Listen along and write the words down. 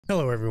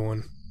Hello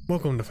everyone,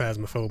 welcome to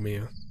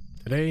Phasmophobia.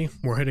 Today,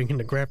 we're heading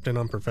into Grafton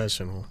on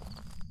Professional.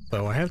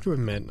 So I have to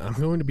admit, I'm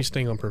going to be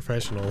staying on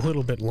Professional a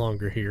little bit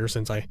longer here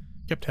since I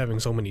kept having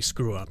so many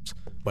screw-ups,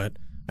 but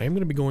I am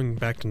going to be going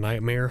back to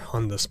Nightmare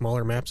on the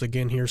smaller maps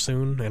again here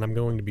soon, and I'm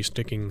going to be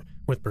sticking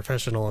with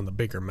Professional on the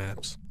bigger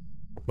maps.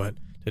 But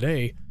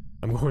today,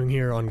 I'm going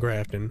here on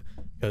Grafton,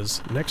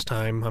 because next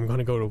time I'm going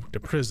to go to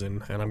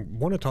prison, and I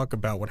want to talk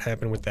about what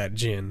happened with that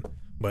Jinn.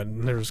 But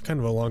there's kind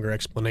of a longer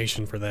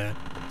explanation for that,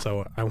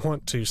 so I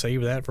want to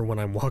save that for when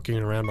I'm walking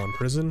around on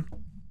prison.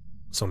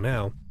 So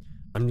now,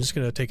 I'm just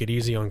going to take it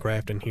easy on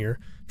Grafton here,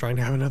 trying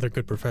to have another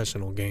good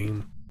Professional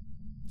game.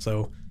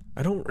 So,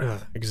 I don't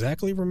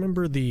exactly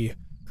remember the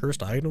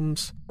cursed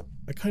items.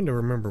 I kind of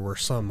remember where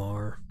some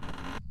are.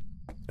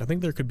 I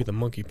think there could be the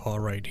monkey paw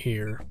right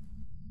here.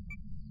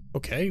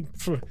 Okay,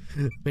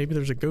 maybe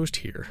there's a ghost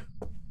here.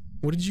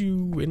 What did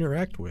you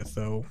interact with,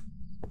 though?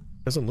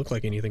 Doesn't look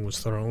like anything was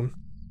thrown.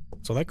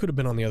 So that could have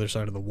been on the other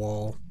side of the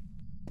wall.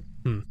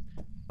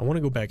 I want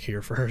to go back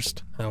here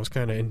first. I was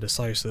kind of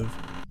indecisive.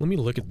 Let me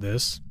look at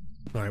this.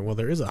 Alright, well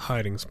there is a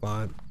hiding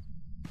spot.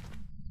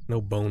 No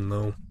bone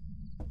though.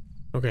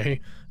 Okay,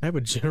 I have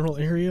a general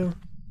area,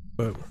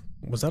 but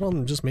was that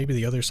on just maybe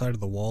the other side of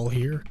the wall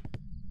here?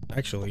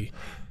 Actually,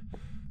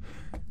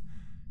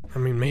 I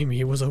mean maybe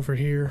it was over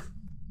here.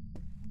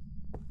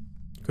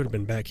 Could have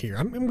been back here.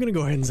 I'm gonna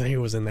go ahead and say it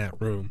was in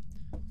that room.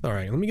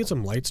 Alright, let me get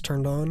some lights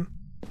turned on.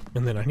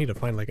 And then I need to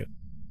find like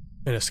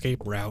an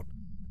escape route.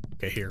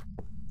 Okay, here.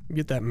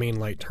 Get that main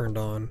light turned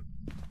on.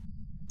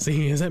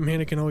 See, is that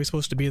mannequin always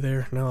supposed to be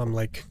there? Now I'm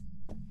like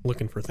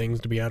looking for things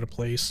to be out of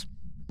place.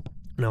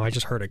 No, I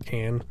just heard a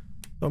can.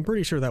 I'm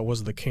pretty sure that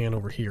was the can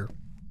over here.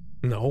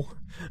 No,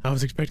 I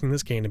was expecting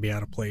this can to be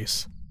out of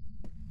place.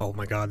 Oh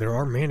my god, there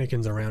are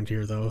mannequins around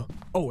here though.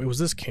 Oh, it was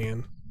this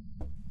can.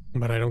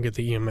 But I don't get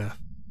the EMF.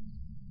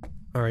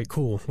 Alright,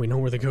 cool. We know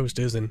where the ghost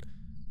is, and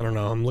I don't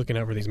know, I'm looking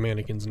out for these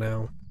mannequins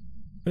now.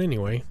 But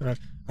anyway,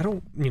 I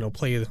don't,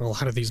 play a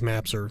lot of these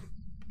maps or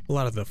a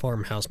lot of the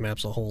farmhouse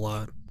maps a whole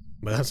lot.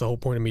 But that's the whole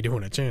point of me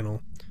doing a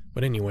channel.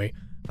 But anyway,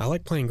 I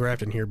like playing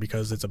Grafton here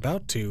because it's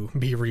about to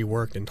be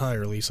reworked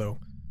entirely, so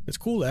it's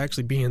cool to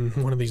actually be in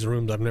one of these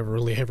rooms I've never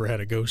really ever had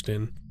a ghost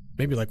in.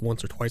 Maybe like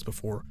once or twice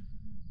before.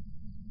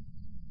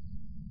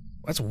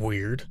 That's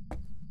weird.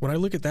 When I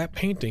look at that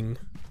painting,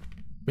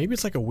 maybe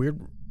it's like a weird...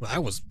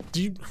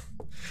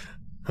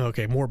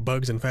 Okay, more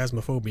bugs and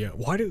Phasmophobia.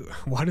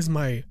 Why does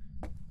my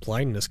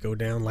blindness go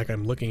down like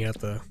I'm looking at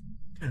the...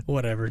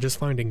 Whatever, just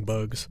finding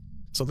bugs.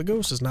 So the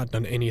ghost has not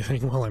done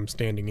anything while I'm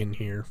standing in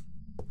here.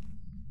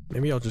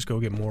 Maybe I'll just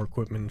go get more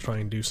equipment and try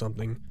and do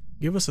something.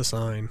 Give us a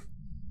sign.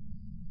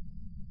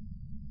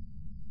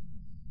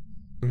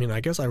 I mean, I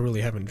guess I really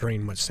haven't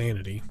drained much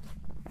sanity.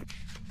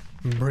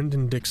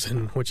 Brendan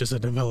Dixon, which is a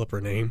developer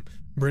name.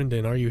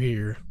 Brendan, are you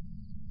here?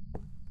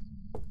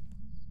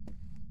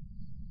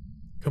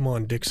 Come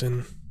on,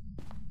 Dixon.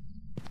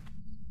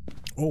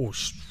 Oh,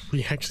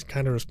 he actually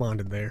kind of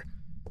responded there.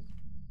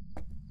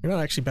 You're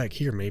not actually back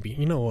here, maybe.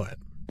 You know what?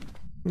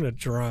 I'm gonna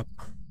drop...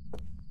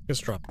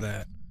 Just drop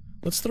that.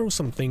 Let's throw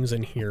some things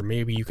in here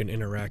maybe you can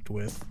interact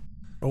with.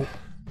 Oh.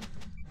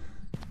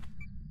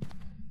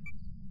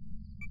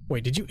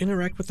 Wait, did you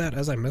interact with that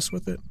as I mess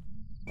with it?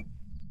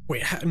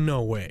 Wait,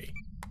 no way.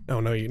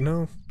 Oh, no,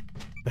 no.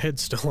 The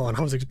head's still on.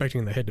 I was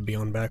expecting the head to be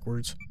on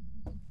backwards.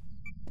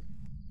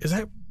 Is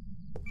that...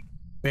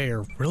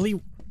 Bear really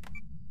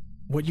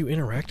what you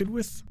interacted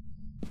with?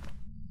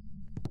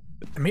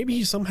 Maybe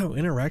he somehow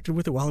interacted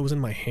with it while it was in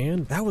my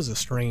hand? That was a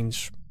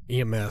strange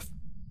EMF.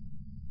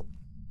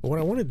 But what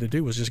I wanted to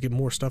do was just get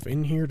more stuff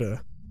in here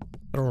to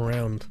throw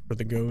around for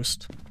the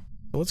ghost.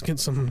 So let's get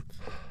some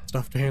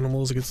stuffed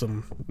animals, get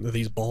some of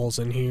these balls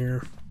in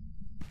here.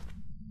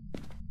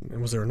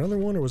 And was there another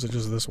one, or was it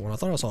just this one? I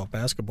thought I saw a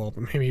basketball,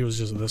 but maybe it was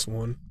just this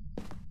one.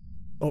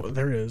 Oh,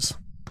 there is.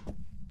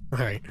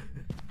 Alright.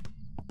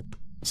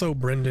 So,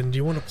 Brendan, do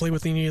you want to play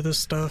with any of this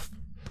stuff?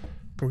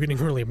 We're getting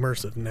really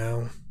immersive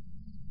now.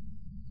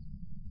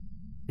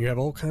 You have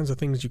all kinds of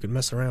things you can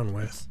mess around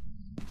with.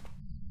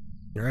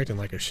 You're acting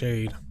like a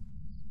shade.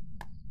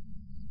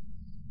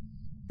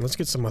 Let's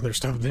get some other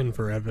stuff then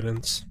for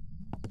evidence.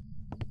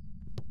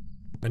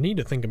 I need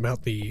to think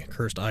about the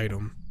cursed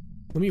item.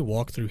 Let me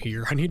walk through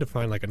here. I need to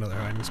find like another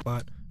hiding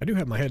spot. I do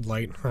have my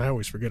headlight, I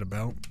always forget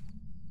about.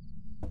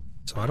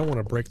 So I don't want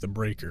to break the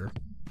breaker.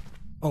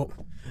 Oh,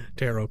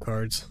 tarot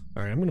cards.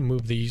 Alright, I'm gonna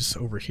move these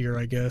over here,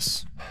 I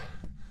guess.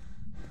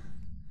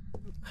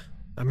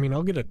 I mean,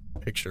 I'll get a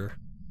picture.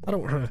 I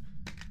don't wanna...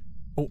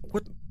 Oh,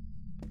 what?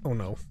 Oh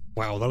no.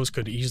 Wow, those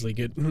could easily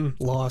get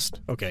lost.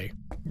 Okay.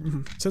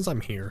 Since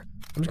I'm here,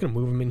 I'm just gonna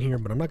move them in here,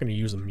 but I'm not gonna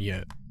use them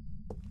yet.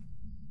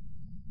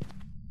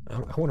 I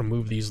want to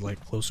move these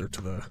like closer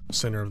to the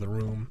center of the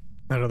room.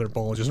 That other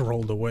ball just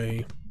rolled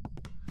away.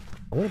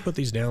 I want to put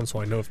these down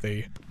so I know if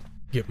they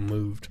get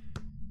moved.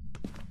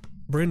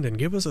 Brendan,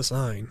 give us a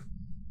sign.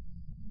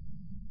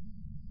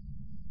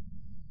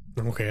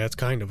 Okay, that's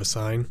kind of a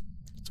sign.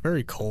 It's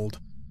very cold.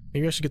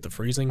 Maybe I should get the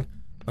freezing,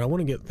 but I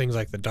want to get things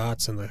like the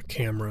dots and the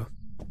camera.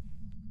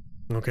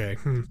 Okay,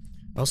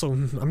 Also,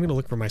 I'm gonna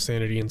look for my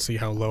sanity and see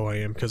how low I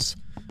am, because,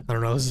 I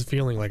don't know, this is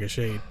feeling like a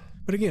shade.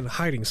 But again,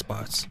 hiding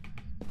spots.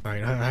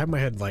 Alright, I have my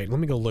headlight. Let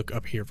me go look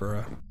up here for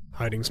a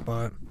hiding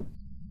spot.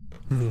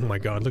 Oh my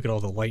god, look at all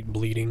the light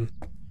bleeding.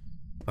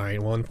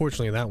 Alright, well,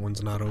 unfortunately that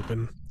one's not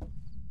open.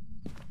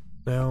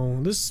 Now,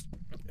 this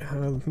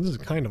is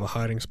kind of a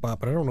hiding spot,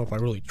 but I don't know if I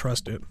really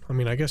trust it. I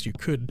mean, I guess you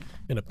could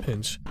in a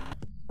pinch.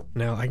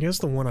 Now, I guess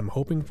the one I'm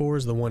hoping for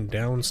is the one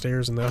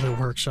downstairs in the other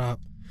workshop.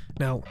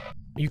 Now,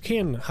 you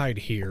can hide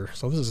here,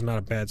 so this is not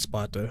a bad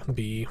spot to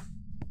be.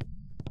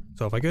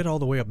 So if I get all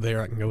the way up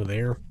there, I can go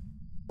there.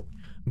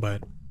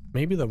 But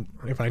maybe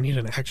if I need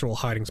an actual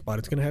hiding spot,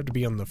 it's gonna have to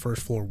be on the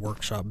first floor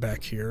workshop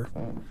back here.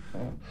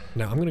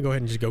 Now, I'm gonna go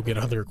ahead and just go get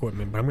other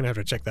equipment, but I'm gonna have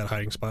to check that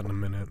hiding spot in a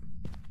minute.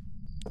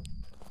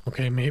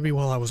 Okay, maybe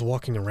while I was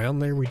walking around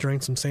there, we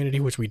drank some sanity,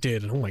 which we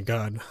did, and oh my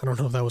god, I don't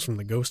know if that was from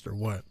the ghost or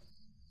what.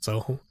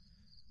 So,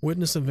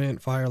 witness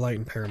event, firelight,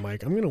 and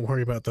paramic. I'm gonna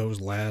worry about those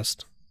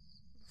last.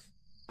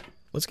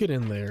 Let's get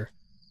in there.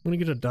 I'm gonna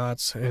get a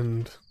dots,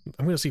 and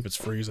I'm gonna see if it's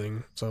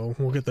freezing. So,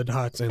 we'll get the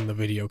dots and the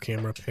video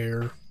camera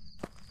pair.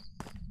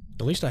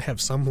 At least I have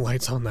some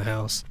lights on the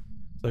house.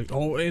 Like,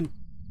 oh, and...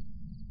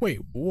 Wait,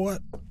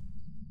 what?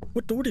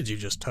 What door did you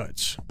just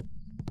touch?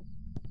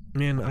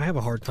 Man, I have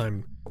a hard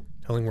time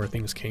telling where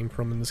things came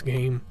from in this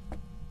game.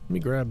 Let me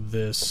grab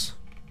this.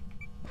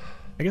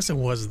 I guess it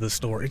was this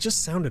door. It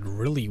just sounded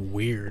really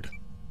weird.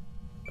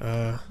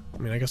 I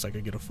mean, I guess I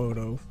could get a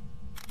photo.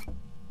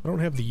 I don't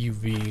have the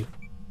UV.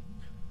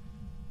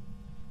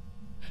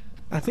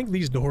 I think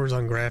these doors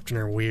on Grafton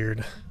are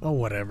weird. Oh,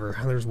 whatever.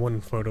 There's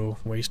one photo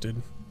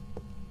wasted.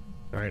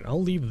 Alright,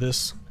 I'll leave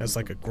this as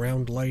like a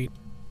ground light.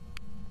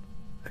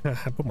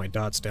 I put my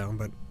dots down,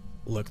 but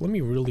look, let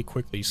me really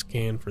quickly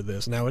scan for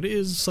this. Now, it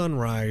is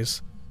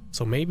sunrise,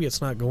 so maybe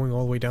it's not going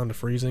all the way down to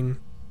freezing.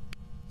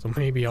 So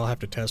maybe I'll have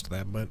to test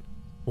that, but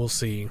we'll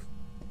see.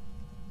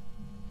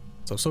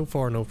 So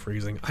far, no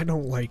freezing. I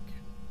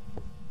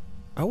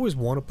always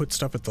want to put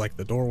stuff at like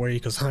the doorway,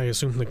 because I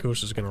assume the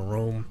ghost is gonna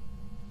roam.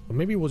 But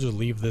maybe we'll just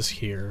leave this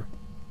here.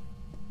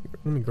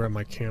 Let me grab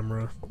my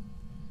camera.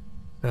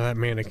 Now that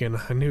mannequin,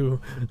 I knew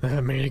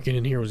that mannequin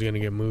in here was gonna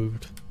get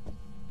moved.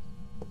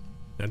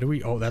 Now do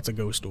we... Oh, that's a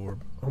ghost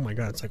orb. Oh my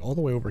god, it's like all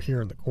the way over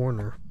here in the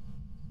corner.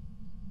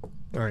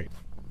 Alright.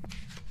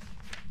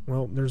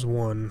 Well, there's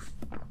one.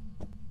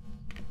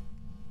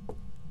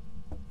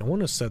 I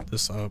want to set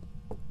this up.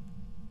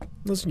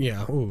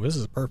 Yeah, ooh, this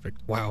is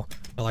perfect. Wow,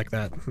 I like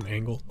that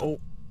angle. Oh!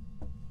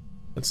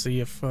 Let's see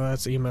if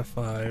that's EMF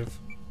 5.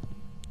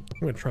 I'm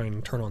gonna try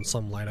and turn on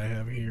some light I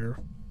have here.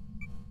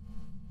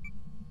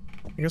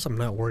 I guess I'm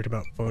not worried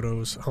about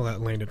photos. Oh,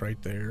 that landed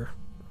right there.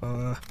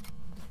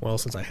 Well,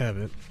 since I have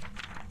it.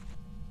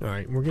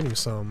 Alright, we're getting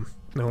some.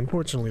 Now,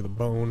 unfortunately, the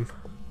bone.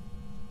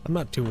 I'm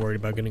not too worried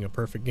about getting a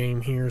perfect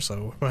game here,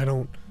 so I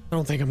don't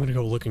think I'm gonna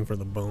go looking for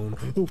the bone.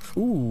 Ooh,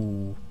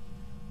 ooh.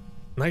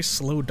 Nice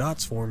slow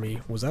dots for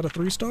me. Was that a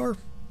 3-star?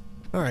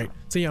 Alright,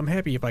 see, I'm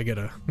happy if I get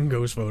a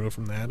ghost photo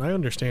from that. I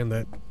understand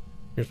that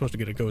you're supposed to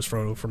get a ghost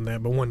photo from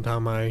that, but one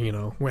time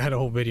we had a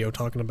whole video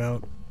talking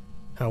about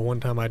how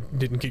one time I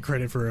didn't get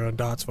credit for a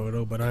dots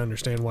photo, but I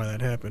understand why that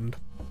happened.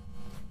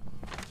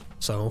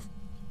 So,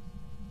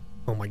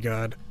 oh my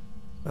god.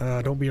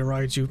 Don't be a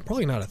Raiju.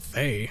 Probably not a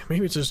Thay.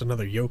 Maybe it's just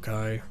another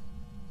yokai.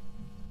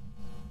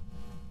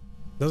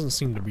 Doesn't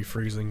seem to be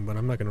freezing, but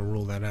I'm not gonna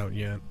rule that out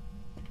yet.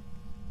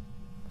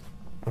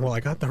 Well, I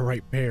got the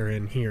right pair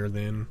in here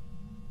then.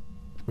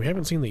 We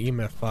haven't seen the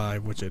EMF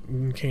 5, which it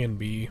can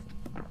be.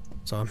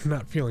 So I'm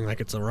not feeling like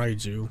it's a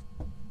Raiju.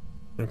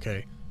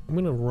 Okay, I'm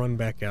gonna run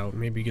back out,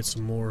 maybe get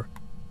some more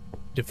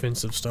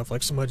defensive stuff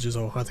like smudges.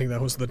 Oh, I think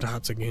that was the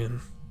dots again.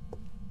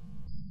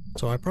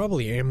 So I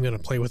probably am gonna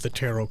play with the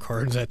tarot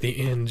cards at the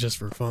end just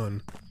for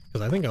fun.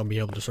 Because I think I'll be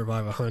able to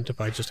survive a hunt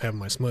if I just have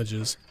my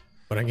smudges.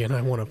 But again,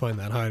 I want to find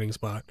that hiding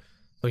spot.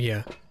 So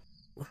yeah.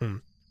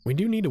 We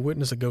do need to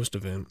witness a ghost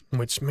event,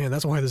 which, man,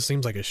 that's why this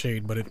seems like a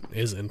shade, but it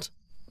isn't.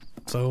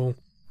 So,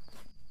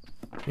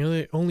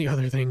 the only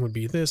other thing would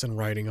be this and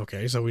writing.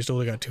 Okay, so we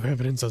still got 2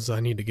 evidences I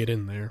need to get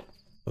in there.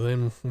 But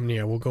then,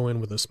 yeah, we'll go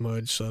in with a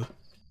smudge. So,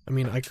 I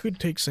mean, I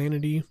could take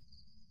sanity,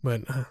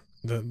 but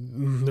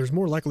there's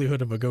more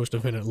likelihood of a ghost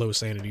event at low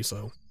sanity,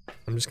 so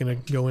I'm just gonna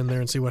go in there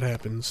and see what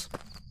happens.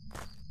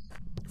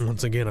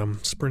 Once again,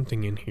 I'm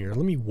sprinting in here.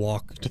 Let me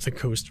walk to the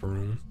ghost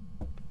room.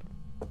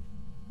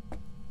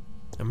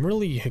 I'm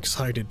really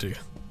excited to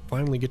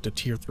finally get to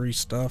tier 3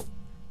 stuff,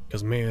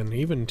 because man,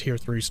 even tier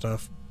 3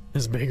 stuff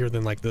is bigger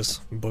than like this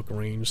book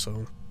range,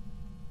 so...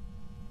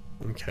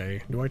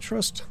 Okay, do I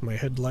trust my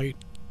headlight?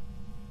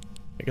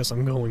 I guess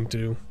I'm going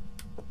to.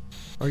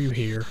 Are you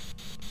here?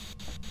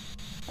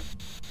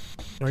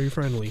 Are you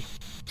friendly?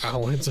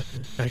 Ow, it's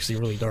actually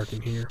really dark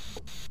in here.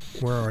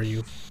 Where are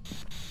you?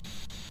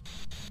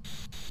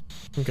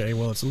 Okay,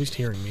 well, it's at least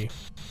hearing me.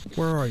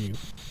 Where are you?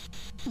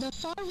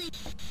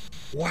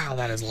 Wow,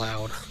 that is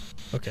loud.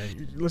 Okay,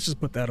 let's just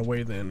put that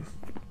away then.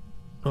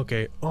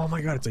 Okay, oh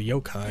my god, it's a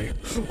yokai.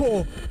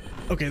 Oh!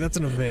 Okay, that's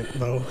an event,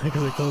 though,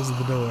 because it closes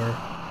the door,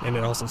 and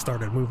it also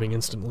started moving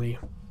instantly.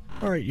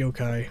 Alright,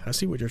 yokai, I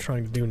see what you're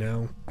trying to do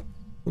now.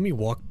 Let me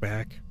walk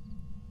back.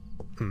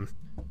 I'm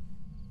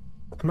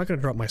not gonna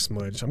drop my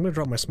smudge. I'm gonna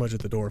drop my smudge at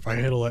the door. If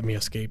it'll let me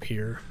escape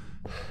here.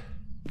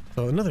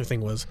 So another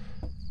thing was...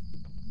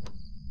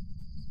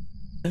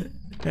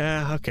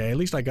 yeah, okay, at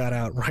least I got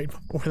out right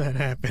before that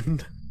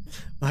happened.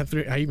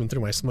 I even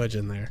threw my smudge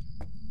in there.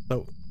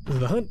 So,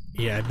 the hunt...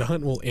 yeah, the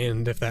hunt will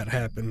end if that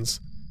happens.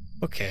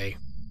 Okay.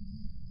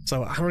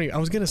 So, I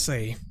was gonna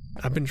say,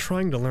 I've been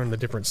trying to learn the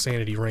different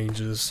sanity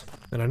ranges,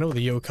 and I know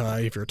the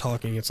yokai, if you're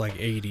talking, it's like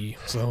 80,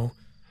 so...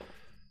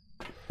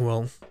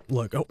 well,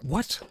 look, oh,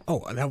 what?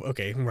 Oh,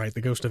 okay, right,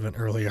 the ghost event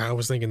earlier. I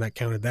was thinking that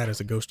counted that as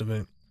a ghost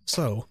event.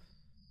 So,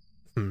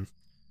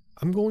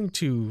 I'm going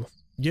to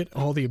get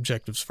all the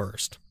objectives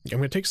first. I'm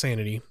going to take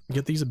sanity,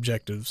 get these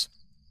objectives,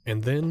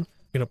 and then I'm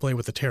going to play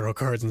with the tarot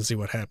cards and see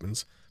what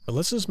happens. But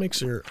let's just make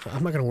sure,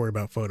 I'm not going to worry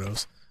about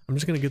photos. I'm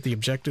just going to get the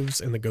objectives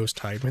and the ghost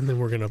type, and then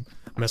we're going to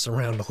mess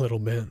around a little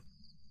bit.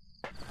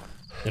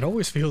 It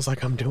always feels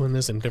like I'm doing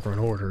this in different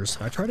orders.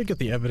 I try to get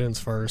the evidence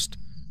first,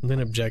 and then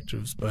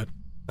objectives, but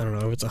I don't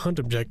know, if it's a hunt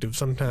objective,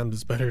 sometimes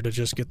it's better to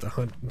just get the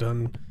hunt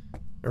done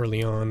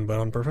early on, but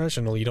on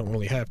professional, you don't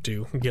really have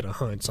to get a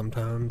hunt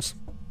sometimes.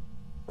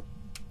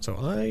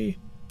 So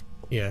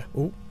yeah,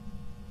 oh,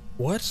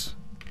 what?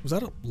 Was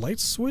that a light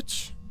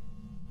switch?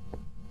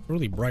 It's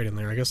really bright in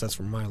there, I guess that's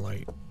from my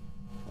light.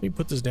 Let me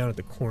put this down at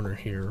the corner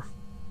here.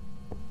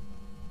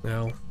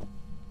 Now,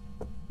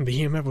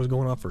 the EMF was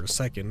going off for a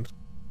second.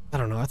 I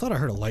don't know, I thought I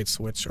heard a light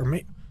switch, or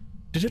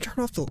did it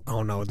turn off the,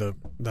 oh no,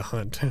 the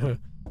hunt.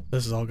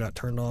 This has all got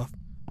turned off.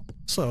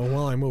 So,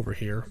 while I'm over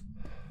here,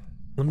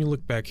 let me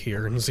look back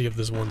here and see if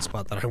this one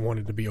spot that I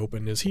wanted to be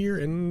open is here,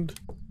 and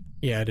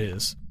yeah, it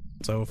is.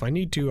 So if I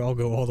need to, I'll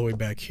go all the way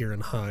back here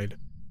and hide.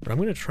 But I'm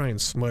going to try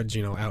and smudge,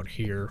 you know, out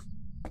here.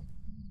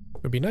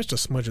 It would be nice to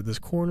smudge at this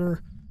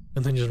corner,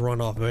 and then just run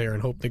off there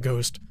and hope the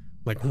ghost,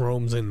 like,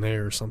 roams in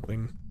there or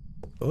something.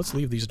 So let's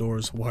leave these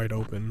doors wide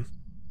open.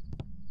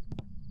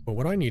 But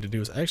what I need to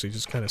do is actually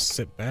just kind of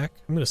sit back.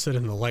 I'm going to sit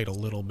in the light a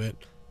little bit.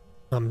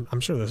 I'm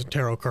sure the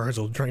tarot cards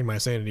will drain my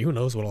sanity. Who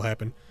knows what'll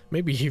happen?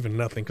 Maybe even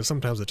nothing, because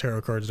sometimes the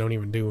tarot cards don't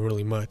even do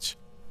really much.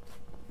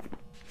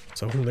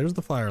 So there's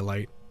the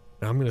firelight.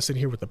 Now I'm going to sit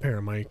here with the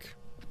paramic.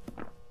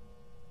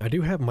 I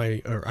do have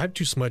I have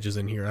 2 smudges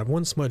in here. I have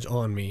 1 smudge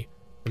on me,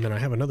 and then I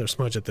have another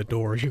smudge at the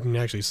door. You can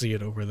actually see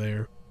it over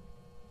there.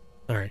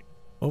 Alright,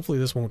 hopefully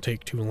this won't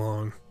take too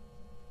long.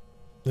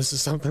 This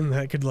is something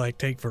that could, like,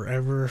 take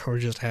forever or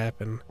just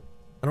happen.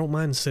 I don't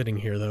mind sitting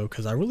here, though,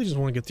 because I really just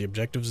want to get the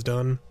objectives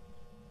done.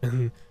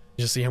 And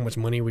just see how much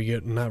money we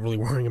get and not really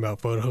worrying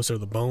about photos or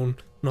the bone.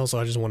 And also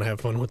I just want to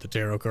have fun with the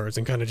tarot cards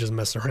and kind of just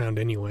mess around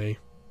anyway.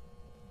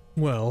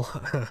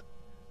 Well,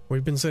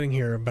 we've been sitting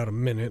here about a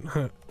minute.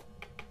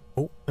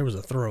 Oh, there was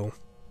a throw.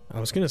 I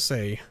was gonna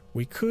say,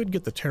 we could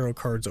get the tarot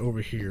cards over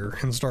here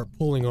and start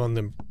pulling on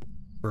them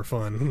for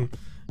fun.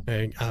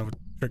 I would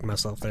trick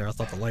myself there, I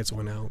thought the lights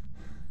went out.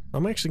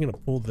 I'm actually gonna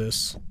pull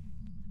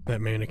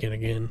that mannequin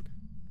again.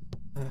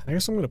 I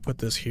guess I'm gonna put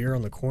this here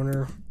on the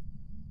corner.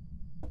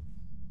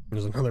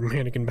 There's another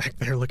mannequin back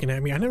there looking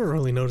at me. I never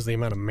really noticed the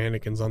amount of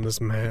mannequins on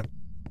this map.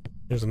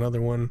 There's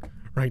another one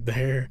right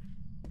there.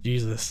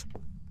 Jesus.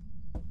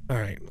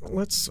 Alright,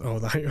 let's...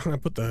 oh, I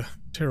put the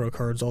tarot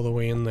cards all the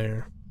way in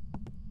there.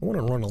 I want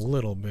to run a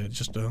little bit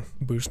just to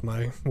boost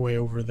my way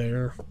over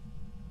there.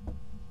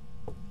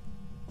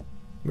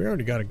 We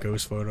already got a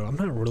ghost photo. I'm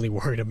not really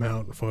worried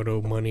about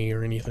photo money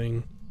or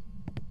anything.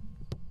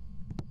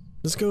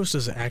 This ghost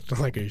is acting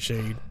like a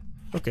shade.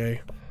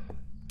 Okay.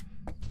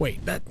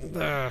 Wait,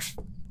 that's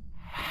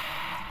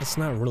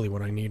not really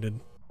what I needed.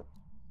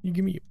 You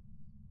give me...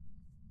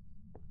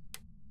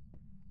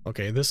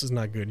 okay, this is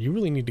not good. You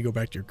really need to go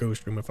back to your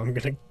ghost room if I'm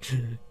gonna...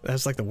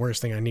 that's like the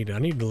worst thing I needed. I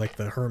needed like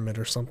the hermit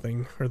or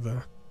something, or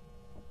the...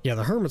 yeah,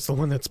 the hermit's the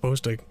one that's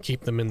supposed to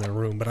keep them in their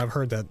room, but I've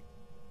heard that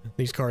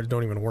these cards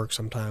don't even work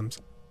sometimes.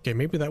 Okay,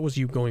 maybe that was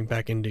you going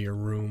back into your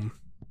room.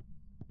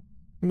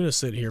 I'm gonna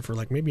sit here for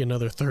like maybe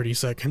another 30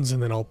 seconds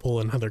and then I'll pull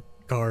another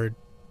card.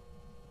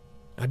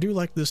 I do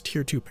like this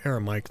tier 2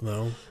 paramic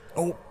though.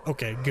 Oh,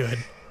 okay, good.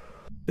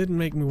 Didn't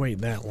make me wait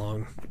that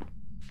long.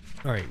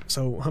 Alright,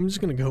 so I'm just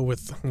gonna go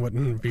with what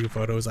view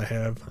photos I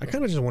have. I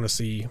kinda just want to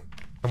see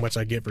how much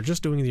I get for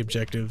just doing the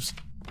objectives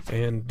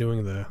and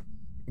doing the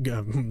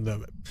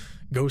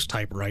ghost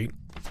type right.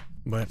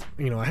 But,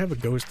 you know, I have a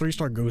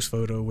 3-star ghost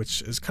photo,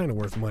 which is kind of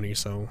worth money,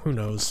 so who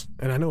knows.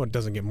 And I know it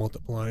doesn't get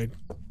multiplied.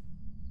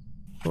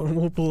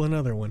 We'll pull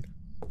another one.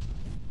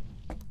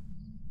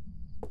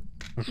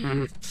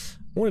 I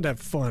wanted to have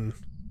fun.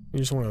 You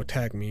just want to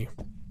attack me.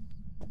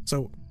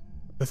 So,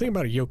 the thing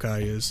about a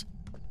yokai is...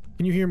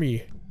 can you hear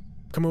me?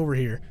 Come over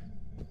here.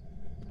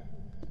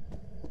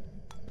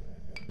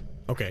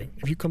 Okay,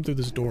 if you come through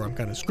this door, I'm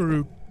kind of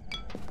screwed.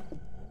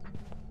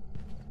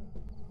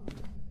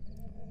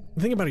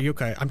 The thing about a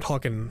yokai, I'm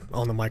talking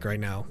on the mic right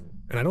now,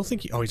 and I don't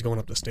think he... oh, he's going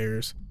up the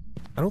stairs.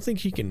 I don't think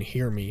he can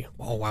hear me.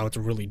 Oh wow, it's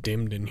really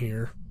dimmed in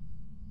here.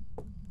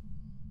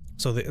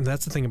 So and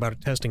that's the thing about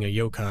testing a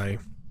yokai.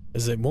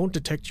 is it won't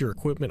detect your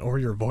equipment or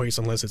your voice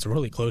unless it's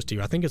really close to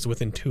you. I think it's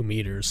within 2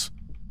 meters.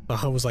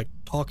 I was like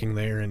talking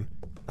there, and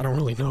I don't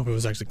really know if it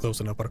was actually close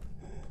enough, but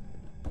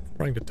I'm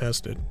trying to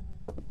test it.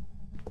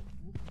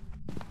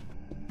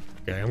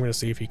 Okay, I'm gonna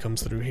see if he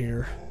comes through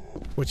here.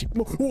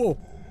 Whoa!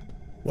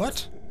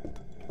 What?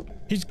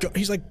 He's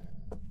like,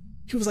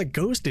 he was like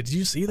ghosted. Did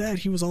you see that?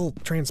 He was all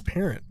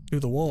transparent through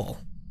the wall.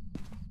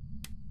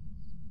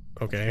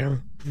 Okay,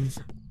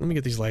 let me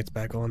get these lights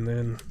back on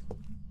then.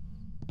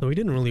 So he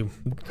didn't really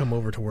come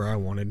over to where I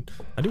wanted.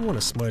 I do want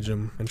to smudge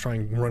him and try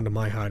and run to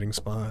my hiding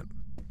spot.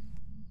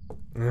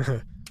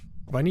 If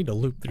I need to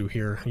loop through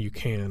here, you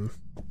can.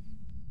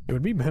 It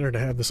would be better to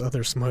have this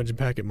other smudge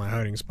back at my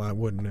hiding spot,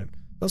 wouldn't it?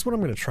 That's what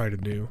I'm going to try to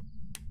do.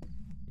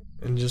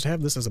 And just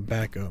have this as a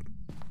backup.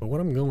 But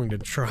what I'm going to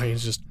try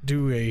is just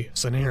do a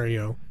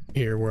scenario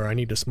here where I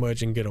need to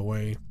smudge and get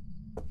away.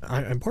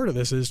 And part of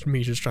this is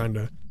me just trying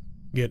to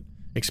get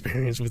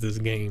experience with this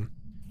game.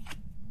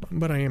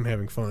 But I am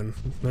having fun.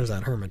 There's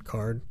that hermit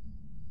card.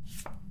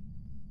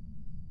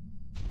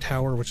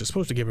 Tower, which is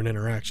supposed to give an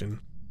interaction.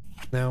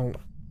 Now,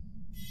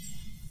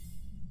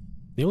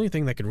 the only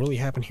thing that could really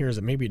happen here is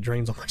that maybe it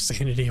drains all my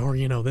sanity, or,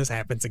 you know, this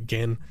happens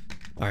again.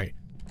 Alright.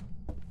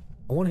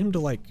 I want him to,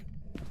 like...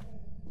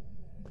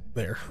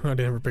 There. I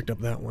never picked up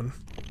that one.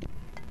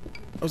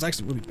 That was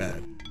actually really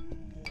bad.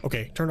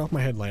 Okay, turned off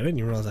my headlight. I didn't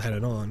even realize I had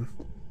it on.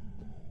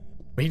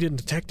 But he didn't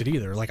detect it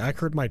either. Like, I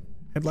heard my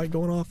headlight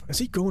going off. Is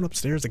he going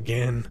upstairs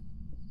again?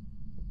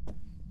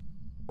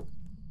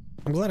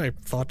 I'm glad I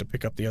thought to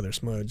pick up the other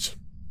smudge.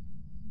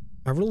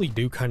 I really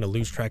do kind of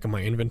lose track of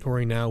my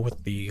inventory now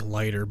with the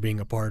lighter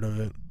being a part of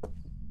it.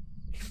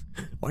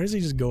 Why does he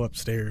just go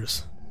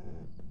upstairs?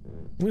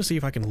 I'm gonna see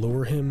if I can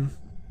lure him.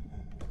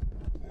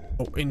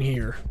 Oh, in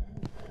here.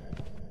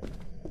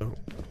 Oh.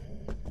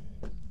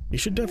 He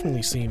should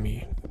definitely see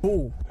me.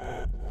 Oh!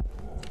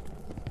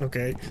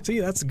 Okay. See,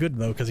 that's good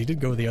though, because he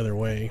did go the other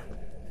way.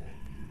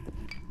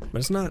 But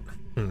it's not...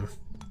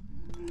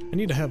 I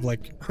need to have,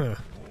 like...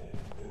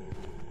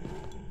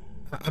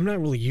 I'm not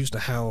really used to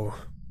how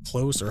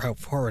close or how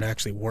far it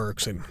actually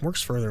works. It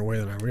works further away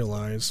than I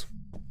realize.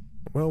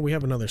 Well, we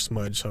have another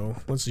smudge, so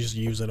let's just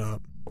use it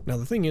up. Now,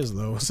 the thing is,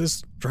 though, is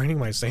this draining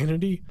my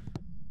sanity?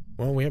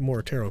 Well, we have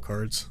more tarot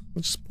cards.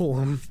 Let's just pull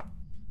them.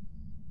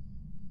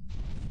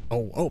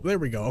 Oh, there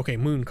we go. Okay,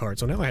 moon card.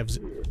 So now I have...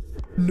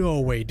 No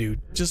way,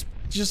 dude. Just...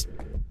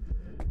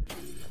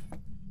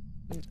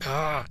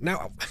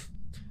 Now...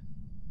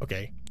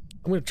 Okay,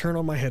 I'm gonna turn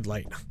on my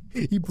headlight.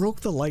 He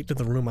broke the light to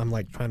the room I'm,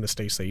 like, trying to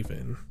stay safe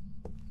in.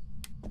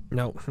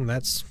 No,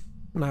 that's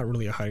not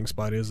really a hiding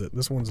spot, is it?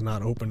 This one's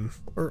not open.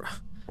 Or...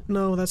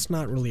 No, that's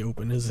not really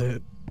open, is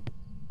it?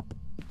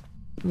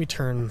 Let me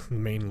turn the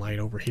main light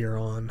over here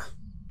on.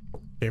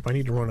 Okay, if I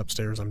need to run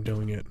upstairs, I'm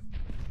doing it.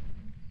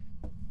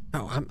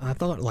 Oh, I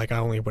thought, like, I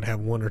only would have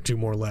 1 or 2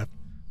 more left.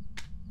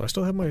 But I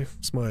still have my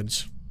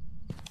smudge.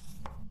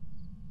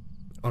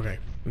 Okay,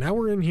 now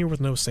we're in here with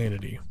no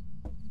sanity.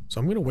 So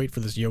I'm gonna wait for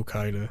this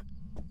yokai to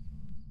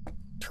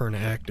turn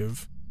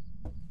active.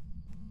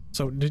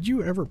 So, did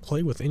you ever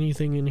play with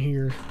anything in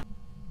here?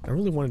 I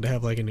really wanted to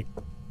have, like, an...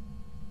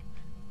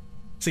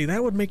 See,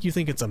 that would make you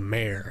think it's a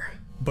mare,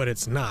 but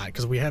it's not,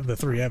 because we have the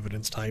 3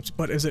 evidence types.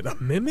 But is it a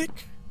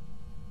mimic?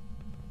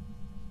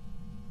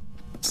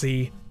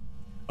 See?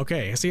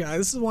 Okay, see,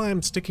 this is why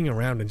I'm sticking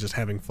around and just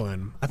having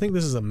fun. I think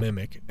this is a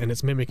mimic, and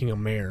it's mimicking a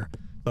mare.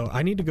 So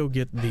I need to go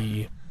get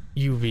the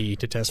UV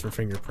to test for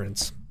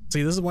fingerprints.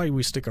 See, this is why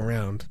we stick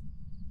around.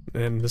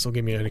 And this will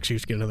give me an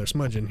excuse to get another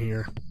smudge in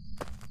here.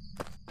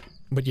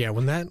 But yeah,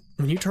 when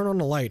you turn on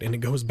the light and it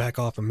goes back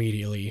off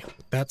immediately,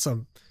 that's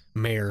a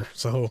mare.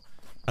 So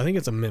I think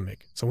it's a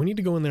mimic. So we need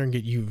to go in there and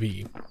get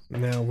UV.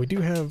 Now we do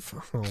have,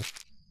 oh,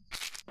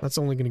 that's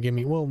only going to give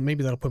me, well,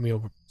 maybe that'll put me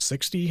over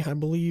 60, I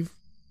believe.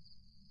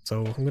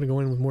 So I'm going to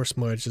go in with more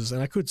smudges,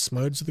 and I could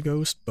smudge the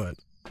ghost, but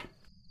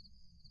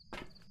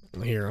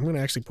here, I'm going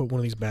to actually put one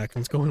of these back.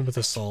 Let's go in with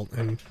assault,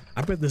 and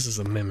I bet this is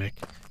a mimic.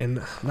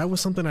 And that was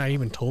something I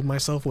even told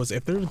myself, was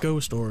if there's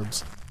ghost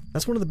orbs,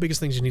 that's one of the biggest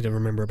things you need to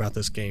remember about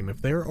this game.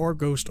 If there are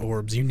ghost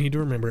orbs, you need to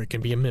remember it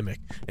can be a mimic.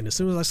 And as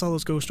soon as I saw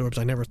those ghost orbs,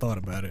 I never thought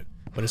about it.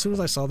 But as soon as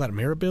I saw that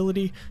mare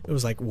ability, it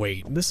was like,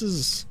 wait, this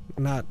is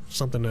not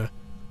something a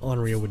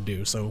Onryo would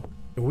do. So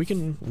if we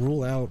can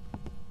rule out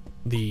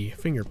the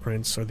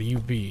fingerprints or the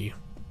UV,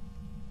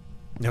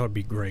 that would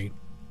be great.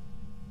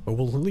 But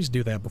we'll at least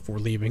do that before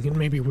leaving, and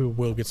maybe we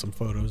will get some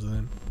photos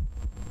then.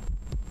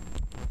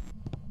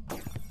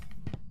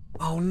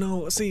 Oh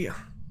no, see,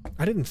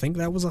 I didn't think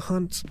that was a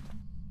hunt.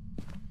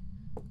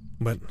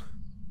 But,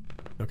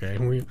 okay,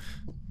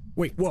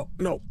 wait, whoa,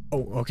 no.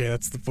 Oh, okay,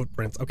 that's the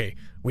footprints. Okay,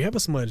 we have a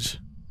smudge.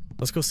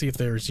 Let's go see if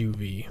there's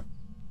UV.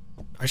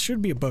 I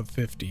should be above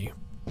 50.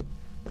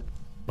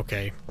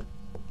 Okay.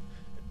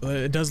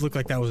 It does look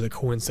like that was a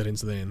coincidence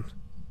then.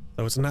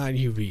 So it's not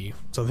UV.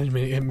 So then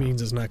it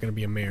means it's not going to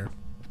be a mare.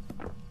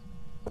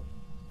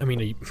 I mean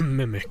a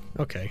mimic.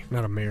 Okay,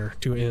 not a mare.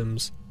 2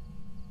 M's.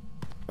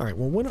 Alright,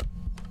 well when...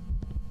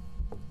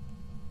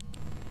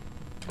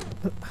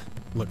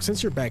 Look,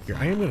 since you're back here,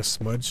 I am gonna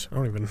smudge. I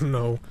don't even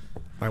know.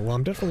 Alright, well,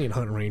 I'm definitely in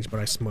hunt range, but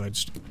I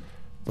smudged.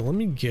 So let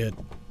me get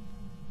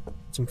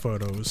some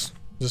photos,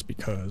 just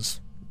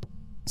because.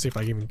 See if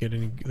I can even get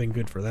anything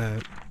good for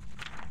that.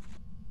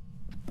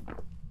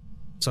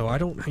 So I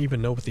don't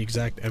even know what the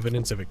exact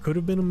evidence if it could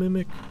have been a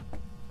mimic.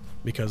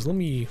 Because I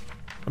mean,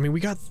 we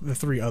got the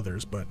 3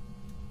 others, but...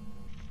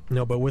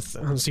 No, but with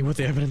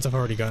the evidence I've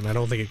already gotten, I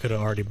don't think it could have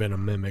already been a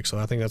mimic, so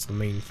I think that's the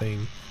main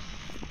thing.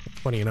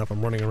 Funny enough,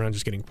 I'm running around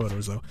just getting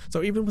photos, though.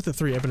 So even with the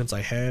 3 evidence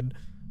I had,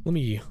 let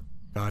me...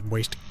 God,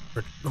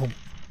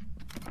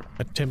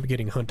 attempt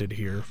getting hunted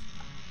here.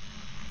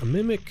 A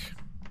mimic...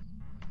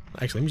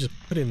 Actually, let me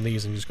just put in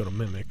these and just go to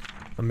mimic.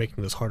 I'm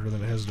making this harder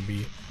than it has to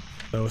be.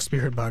 So,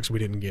 spirit box we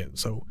didn't get.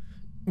 So,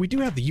 we do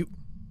have the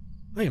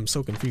I am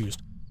so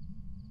confused.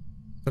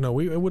 So no,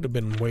 it would have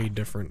been way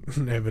different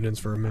evidence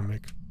for a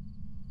mimic.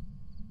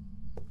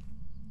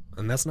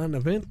 And that's not an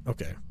event?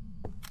 Okay.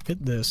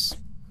 Hit this.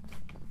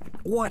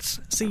 What?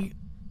 See?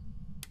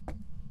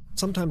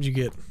 Sometimes you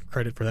get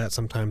credit for that,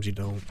 sometimes you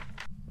don't.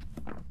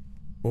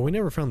 Well, we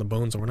never found the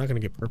bones, so we're not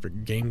going to get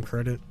perfect game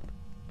credit.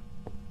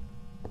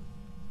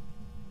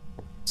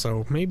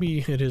 So maybe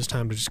it is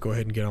time to just go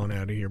ahead and get on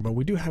out of here. But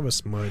we do have a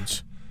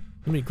smudge.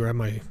 Let me grab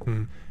my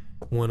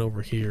one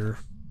over here.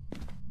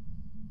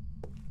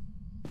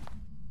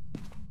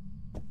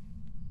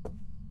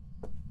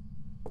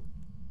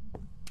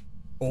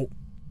 Oh,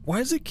 why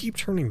does it keep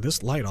turning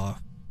this light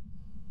off?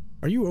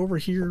 Are you over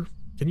here?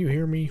 Can you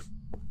hear me?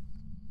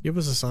 Give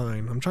us a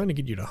sign. I'm trying to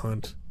get you to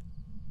hunt.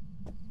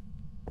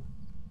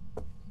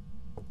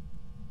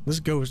 This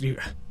ghost, it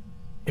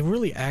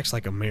really acts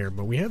like a mare,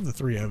 but we have the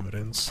 3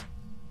 evidence.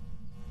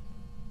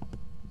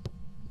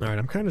 Alright,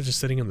 I'm kind of just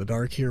sitting in the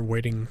dark here,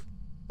 waiting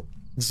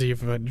to see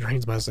if it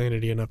drains my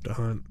sanity enough to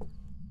hunt.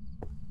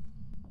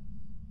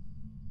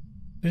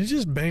 Did it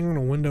just bang on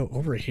a window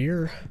over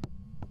here?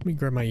 Let me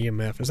grab my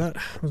EMF.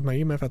 Was my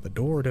EMF at the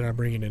door, or did I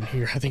bring it in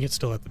here? I think it's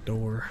still at the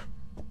door.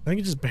 I think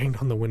it just banged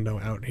on the window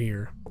out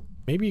here.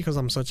 Maybe because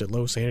I'm such at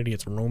low sanity,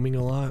 it's roaming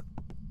a lot.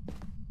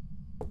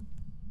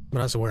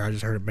 But I swear I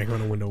just heard it bang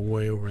on a window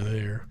way over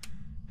there.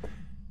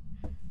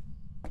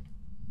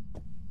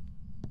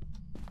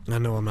 I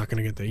know I'm not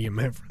gonna get the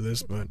EMF for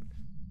this, but...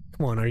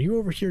 Come on, are you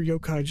over here,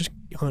 yokai? Just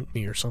hunt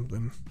me or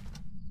something.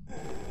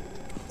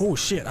 Oh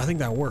shit, I think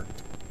that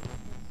worked.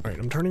 Alright,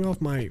 I'm turning off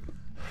my...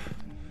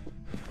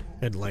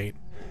 headlight.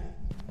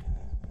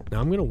 Now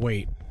I'm gonna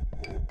wait.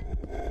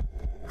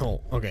 Oh,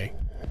 okay.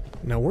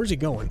 Now where's he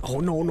going? Oh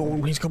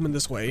no, he's coming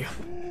this way.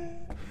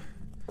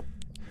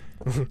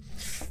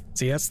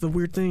 See, that's the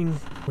weird thing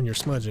when you're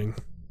smudging.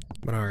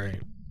 But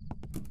alright.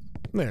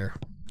 There.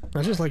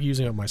 I just like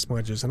using up my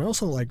smudges, and I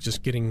also like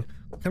just getting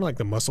kind of like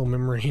the muscle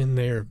memory in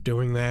there of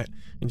doing that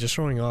and just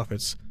showing off.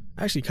 It's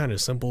actually kind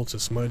of simple to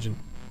smudge. And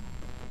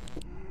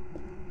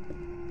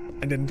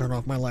I didn't turn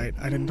off my light.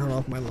 I didn't turn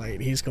off my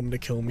light. He's coming to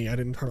kill me. I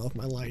didn't turn off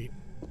my light.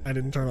 I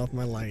didn't turn off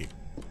my light.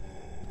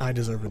 I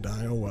deserve to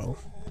die. Oh well.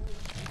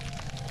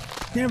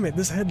 Damn it,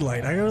 this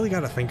headlight. I really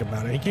gotta think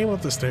about it. He came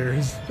up the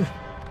stairs.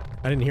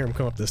 I didn't hear him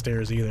come up the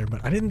stairs either,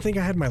 but I didn't think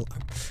I had my...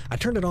 I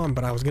turned it on,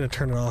 but I was gonna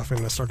turn it off, and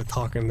I started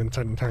talking, then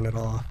tried to turn it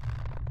off.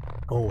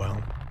 Oh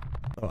well.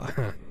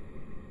 Oh,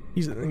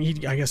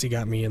 I guess he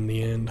got me in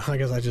the end. I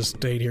guess I just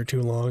stayed here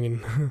too long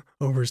and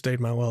overstayed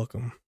my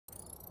welcome.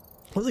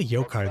 It was a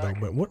yokai though,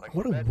 but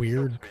what a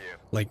weird,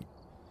 like...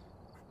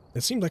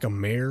 It seemed like a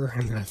mare,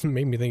 and it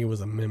made me think it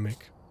was a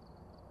mimic.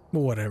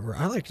 But whatever,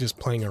 I like just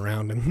playing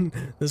around,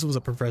 and this was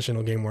a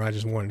professional game where I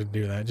just wanted to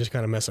do that, just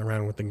kind of mess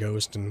around with the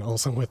ghost and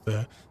also with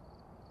the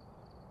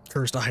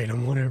cursed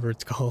item, whatever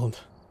it's called.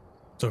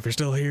 So if you're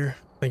still here,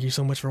 thank you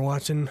so much for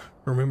watching.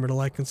 Remember to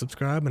like and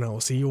subscribe, and I will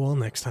see you all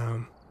next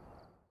time.